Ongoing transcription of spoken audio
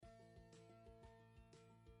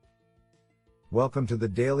Welcome to the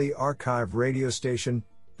Daily Archive radio station,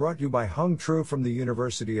 brought to you by Hung Tru from the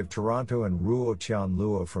University of Toronto and Ruo Tian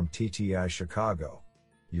Luo from TTI Chicago.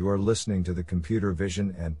 You are listening to the Computer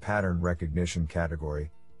Vision and Pattern Recognition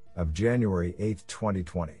category of January 8,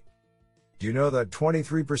 2020. Do you know that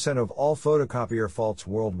 23% of all photocopier faults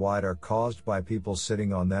worldwide are caused by people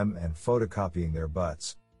sitting on them and photocopying their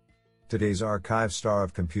butts? Today's archive star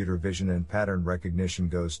of computer vision and pattern recognition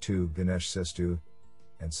goes to Ganesh Sestu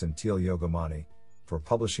and Senthil Yogamani for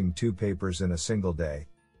publishing 2 papers in a single day.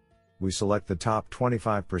 We select the top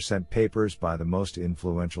 25% papers by the most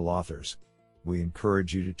influential authors. We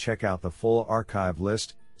encourage you to check out the full archive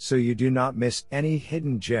list so you do not miss any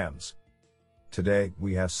hidden gems. Today,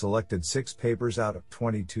 we have selected 6 papers out of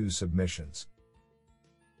 22 submissions.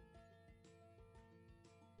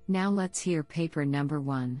 Now let's hear paper number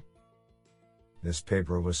 1. This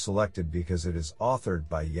paper was selected because it is authored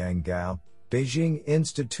by Yang Gao, Beijing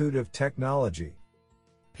Institute of Technology.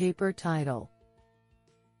 Paper title: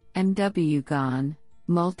 MW GAN,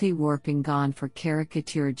 Multi-Warping GAN for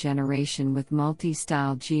Caricature Generation with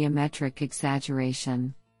Multi-Style Geometric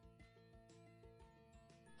Exaggeration.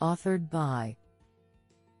 Authored by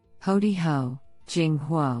Hodi Ho, Jing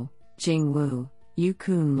Huo, Jing Wu,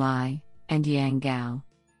 Yukun Lai, and Yang Gao.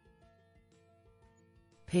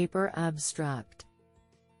 Paper abstract: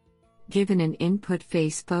 Given an input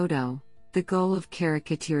face photo, the goal of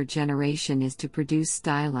caricature generation is to produce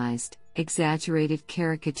stylized, exaggerated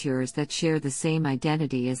caricatures that share the same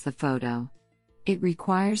identity as the photo. It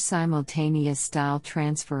requires simultaneous style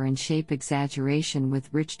transfer and shape exaggeration with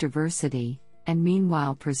rich diversity, and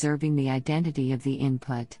meanwhile preserving the identity of the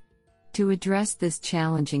input. To address this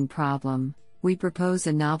challenging problem, we propose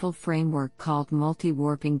a novel framework called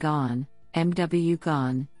Multi-Warping GAN, MW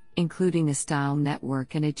GAN, including a style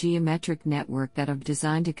network and a geometric network that are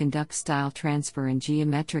designed to conduct style transfer and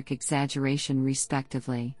geometric exaggeration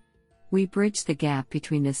respectively. We bridge the gap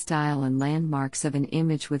between the style and landmarks of an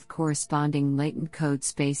image with corresponding latent code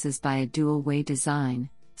spaces by a dual-way design,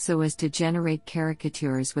 so as to generate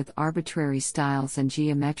caricatures with arbitrary styles and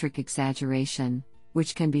geometric exaggeration,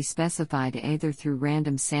 which can be specified either through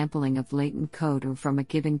random sampling of latent code or from a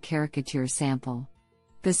given caricature sample.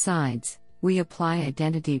 Besides, we apply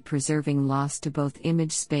identity-preserving loss to both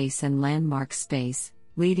image space and landmark space,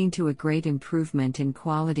 leading to a great improvement in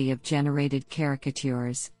quality of generated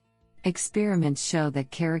caricatures. Experiments show that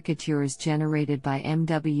caricatures generated by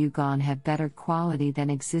MW GAN have better quality than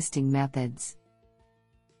existing methods.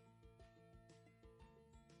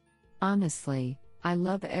 Honestly, I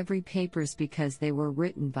love every papers because they were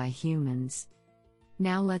written by humans.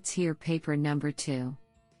 Now let's hear paper number 2.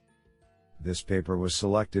 This paper was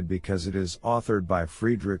selected because it is authored by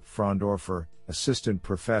Friedrich Frondorfer, Assistant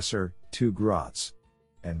Professor, TU Graz,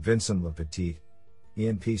 and Vincent Lepetit,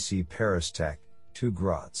 ENPC Paris Tech, TU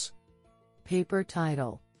Graz. Paper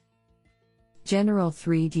title: General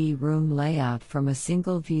 3D Room Layout from a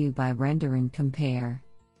Single View by Render and Compare.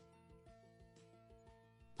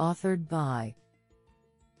 Authored by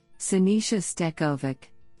Sinisha Stekovic,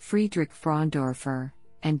 Friedrich Frondorfer,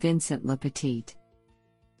 and Vincent Lepetit.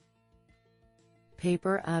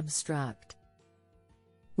 Paper abstract: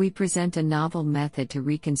 We present a novel method to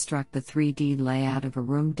reconstruct the 3D layout of a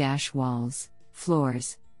room - walls,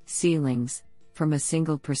 floors, ceilings, from a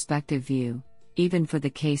single perspective view, even for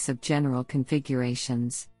the case of general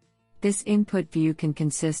configurations. This input view can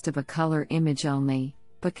consist of a color image only,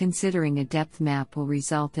 but considering a depth map will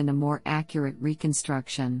result in a more accurate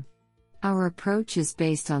reconstruction. Our approach is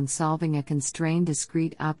based on solving a constrained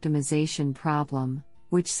discrete optimization problem,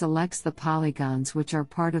 which selects the polygons which are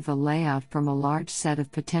part of the layout from a large set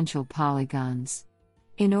of potential polygons.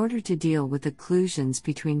 In order to deal with occlusions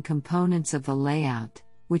between components of the layout,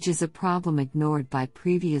 which is a problem ignored by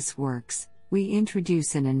previous works, we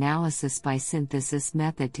introduce an analysis by synthesis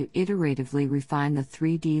method to iteratively refine the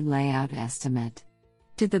 3D layout estimate.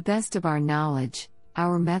 To the best of our knowledge,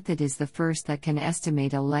 our method is the first that can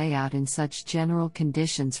estimate a layout in such general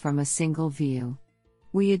conditions from a single view.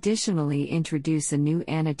 We additionally introduce a new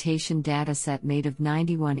annotation dataset made of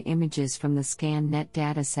 91 images from the ScanNet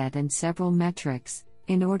dataset and several metrics,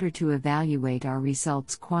 in order to evaluate our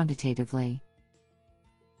results quantitatively.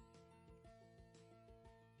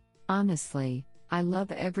 Honestly, I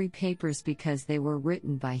love every papers because they were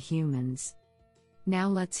written by humans. Now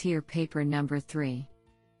let's hear paper number 3.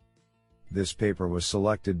 This paper was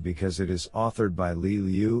selected because it is authored by Li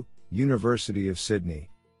Liu, University of Sydney.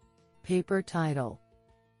 Paper title: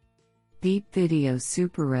 Deep Video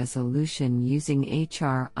Super Resolution Using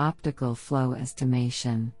HR Optical Flow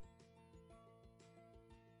Estimation.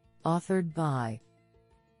 Authored by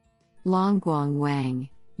Longguang Wang,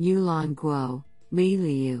 Yulan Guo, Li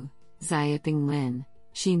Liu, Xiaoping Lin,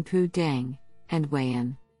 Xinpu Deng, and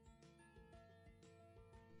Weian.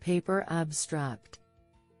 Paper abstract.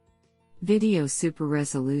 Video Super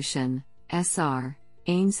Resolution, SR,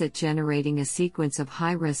 aims at generating a sequence of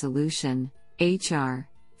high resolution, HR,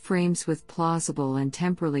 frames with plausible and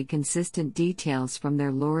temporally consistent details from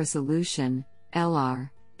their low resolution, LR,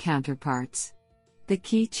 counterparts. The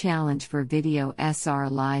key challenge for video SR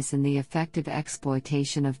lies in the effective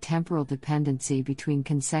exploitation of temporal dependency between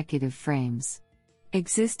consecutive frames.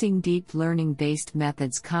 Existing deep learning-based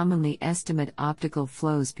methods commonly estimate optical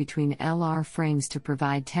flows between LR frames to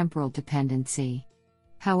provide temporal dependency.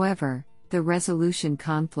 However, the resolution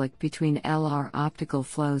conflict between LR optical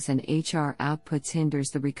flows and HR outputs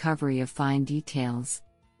hinders the recovery of fine details.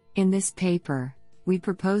 In this paper, we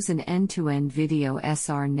propose an end-to-end video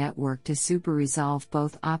SR network to super-resolve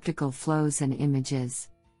both optical flows and images.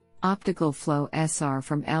 Optical flow SR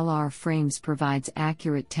from LR frames provides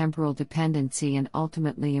accurate temporal dependency and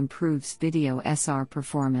ultimately improves video SR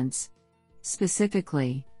performance.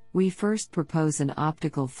 Specifically, we first propose an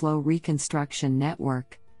optical flow reconstruction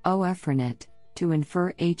network, OFRNet, to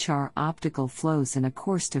infer HR optical flows in a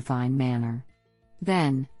coarse-defined manner.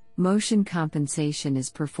 Then, motion compensation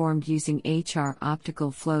is performed using HR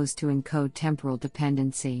optical flows to encode temporal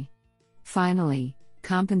dependency. Finally,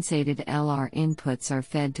 compensated LR inputs are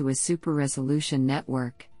fed to a super-resolution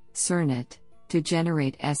network, SERNet, to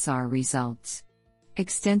generate SR results.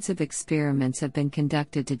 Extensive experiments have been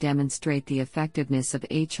conducted to demonstrate the effectiveness of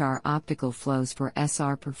HR optical flows for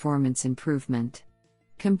SR performance improvement.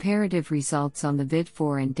 Comparative results on the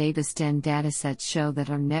VID4 and DataSten datasets show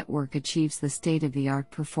that our network achieves the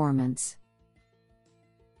state-of-the-art performance.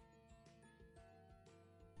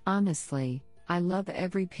 Honestly, I love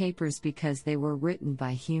every papers because they were written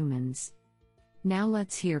by humans. Now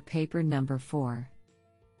let's hear paper number 4.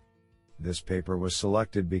 This paper was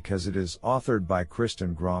selected because it is authored by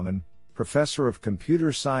Kristen Grauman, Professor of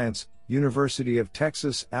Computer Science, University of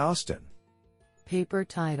Texas, Austin. Paper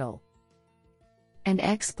title: An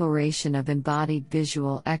Exploration of Embodied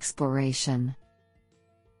Visual Exploration.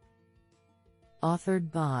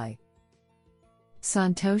 Authored by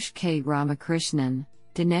Santosh K. Ramakrishnan,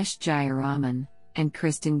 Dinesh Jayaraman, and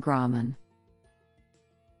Kristen Grauman.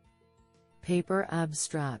 Paper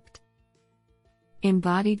abstract.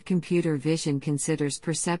 Embodied computer vision considers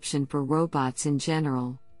perception for robots in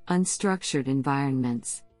general, unstructured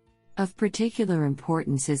environments. Of particular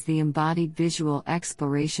importance is the embodied visual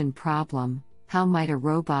exploration problem. How might a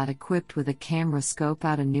robot equipped with a camera scope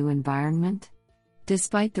out a new environment?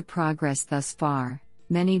 Despite the progress thus far,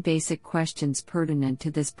 many basic questions pertinent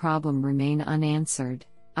to this problem remain unanswered.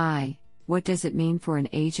 What does it mean for an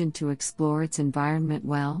agent to explore its environment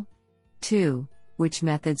well? 2. Which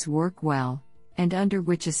methods work well, and under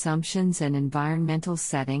which assumptions and environmental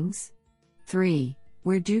settings? 3.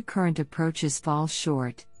 Where do current approaches fall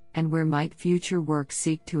short, and where might future work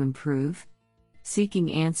seek to improve?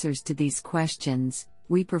 Seeking answers to these questions,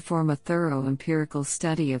 we perform a thorough empirical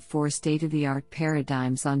study of 4 state-of-the-art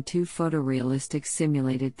paradigms on 2 photorealistic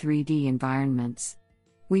simulated 3D environments.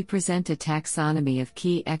 We present a taxonomy of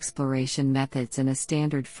key exploration methods and a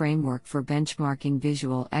standard framework for benchmarking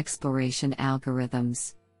visual exploration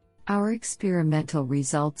algorithms. Our experimental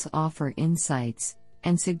results offer insights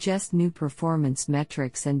and suggest new performance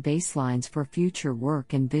metrics and baselines for future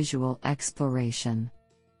work in visual exploration.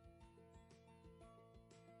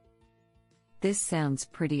 This sounds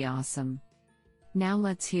pretty awesome. Now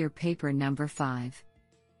let's hear paper number 5.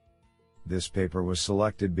 This paper was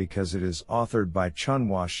selected because it is authored by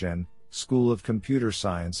Chunhua Shen, School of Computer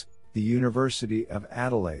Science, the University of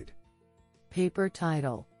Adelaide. Paper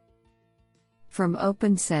title: From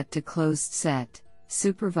Open Set to Closed Set,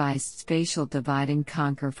 Supervised Spatial Divide and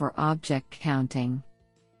Conquer for Object Counting.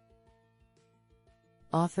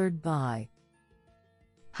 Authored by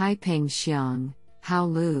Haipeng Xiang, Hao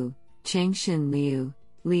Lu, Chengxin Liu,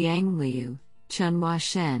 Liang Liu, Chunhua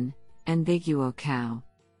Shen, and Biguo Cao.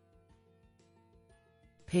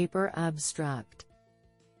 Paper abstract.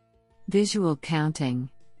 Visual counting,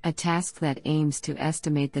 a task that aims to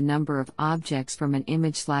estimate the number of objects from an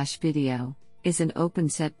image/video, is an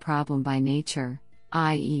open-set problem by nature,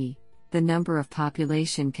 i.e., the number of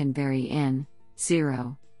population can vary in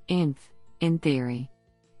 0, inf, in theory.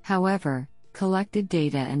 However, collected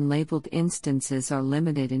data and labeled instances are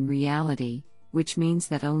limited in reality, which means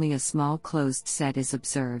that only a small closed set is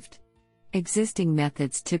observed. Existing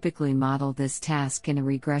methods typically model this task in a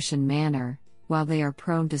regression manner, while they are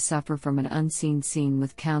prone to suffer from an unseen scene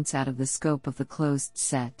with counts out of the scope of the closed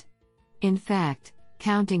set. In fact,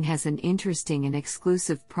 counting has an interesting and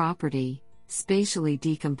exclusive property: Spatially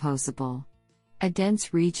decomposable. A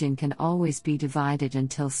dense region can always be divided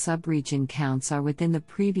until subregion counts are within the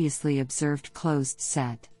previously observed closed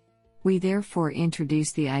set. We therefore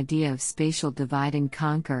introduce the idea of spatial divide and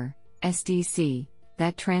conquer, SDC,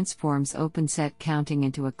 that transforms open set counting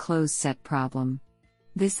into a closed set problem.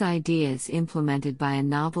 This idea is implemented by a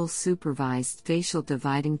novel supervised spatial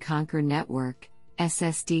divide and conquer network,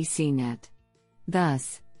 SSDCnet.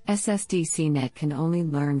 Thus, SSDCnet can only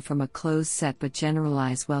learn from a closed set but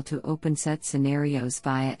generalize well to open set scenarios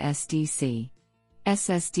via SDC.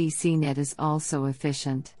 SSDCnet is also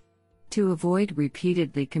efficient. To avoid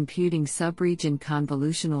repeatedly computing subregion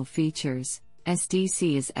convolutional features,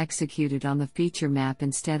 SDC is executed on the feature map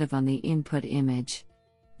instead of on the input image.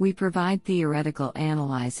 We provide theoretical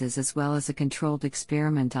analyses as well as a controlled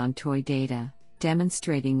experiment on toy data,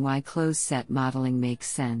 demonstrating why closed-set modeling makes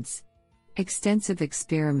sense. Extensive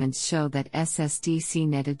experiments show that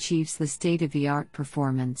SSDCnet achieves the state-of-the-art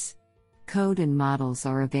performance. Code and models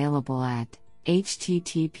are available at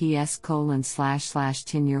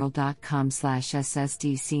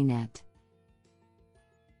https://tinneural.com/ssdcnet.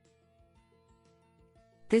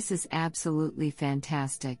 This is absolutely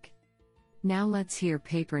fantastic. Now let's hear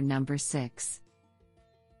paper number 6.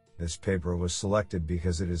 This paper was selected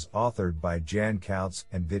because it is authored by Jan Kautz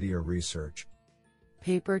and Vidya Research.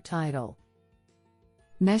 Paper title: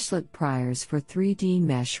 Meshlet Priors for 3D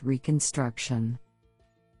Mesh Reconstruction.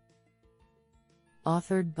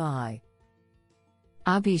 Authored by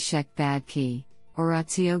Abhishek Badki,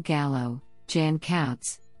 Orazio Gallo, Jan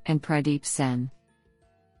Kautz, and Pradeep Sen.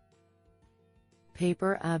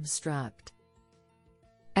 Paper abstract: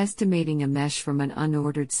 Estimating a mesh from an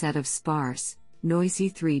unordered set of sparse, noisy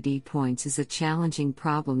 3D points is a challenging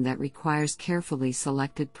problem that requires carefully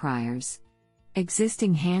selected priors.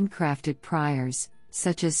 Existing handcrafted priors,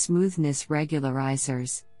 such as smoothness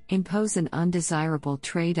regularizers, impose an undesirable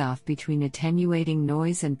trade-off between attenuating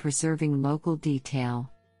noise and preserving local detail.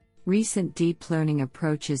 Recent deep learning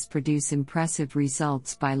approaches produce impressive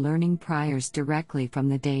results by learning priors directly from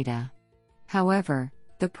the data. However,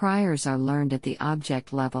 the priors are learned at the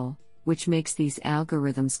object level, which makes these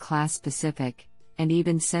algorithms class-specific, and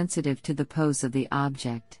even sensitive to the pose of the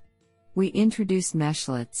object. We introduce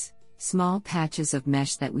meshlets, small patches of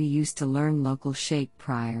mesh that we use to learn local shape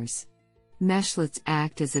priors. Meshlets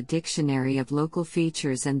act as a dictionary of local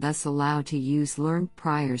features and thus allow to use learned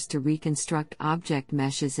priors to reconstruct object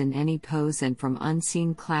meshes in any pose and from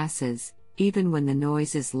unseen classes, even when the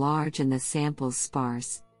noise is large and the samples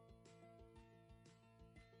sparse.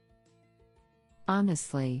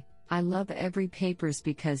 Honestly, I love every papers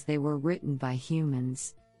because they were written by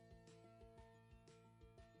humans.